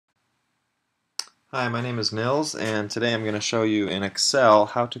Hi, my name is Nils, and today I'm going to show you in Excel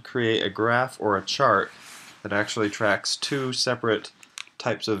how to create a graph or a chart that actually tracks two separate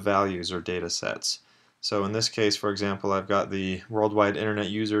types of values or data sets. So in this case, for example, I've got the worldwide internet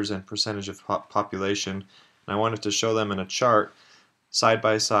users and percentage of population, and I wanted to show them in a chart side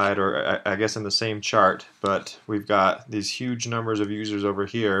by side, or I guess in the same chart, but we've got these huge numbers of users over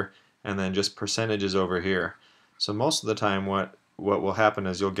here and then just percentages over here. So most of the time what will happen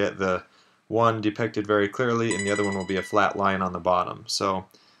is you'll get the one depicted very clearly and the other one will be a flat line on the bottom. So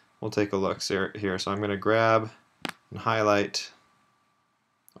we'll take a look here. So I'm going to grab and highlight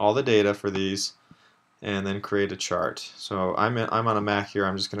all the data for these and then create a chart. So I'm on a Mac here.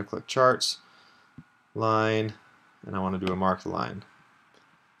 I'm just going to click Charts, Line, and I want to do a marked line.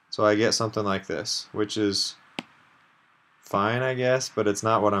 So I get something like this, which is fine, I guess, but it's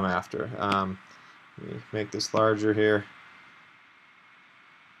not what I'm after. Let me make this larger here.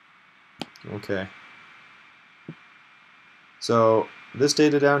 Okay. So this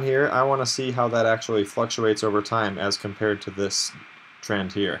data down here, I want to see how that actually fluctuates over time as compared to this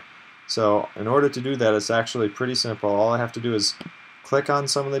trend here. So in order to do that, it's actually pretty simple. All I have to do is click on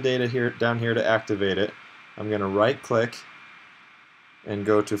some of the data here down here to activate it. I'm going to right click and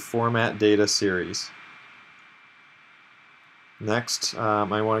go to Format Data Series. Next,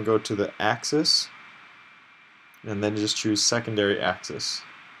 I want to go to the axis and then just choose secondary axis.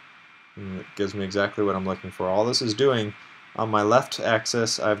 And it gives me exactly what I'm looking for. All this is doing, on my left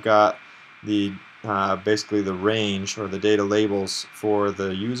axis I've got the basically the range or the data labels for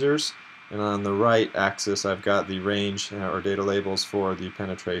the users, and on the right axis I've got the range or data labels for the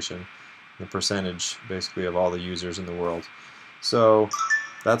penetration, the percentage basically of all the users in the world. So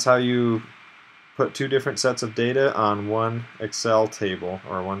that's how you put two different sets of data on one Excel table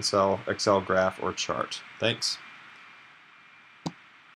or one cell Excel graph or chart. Thanks.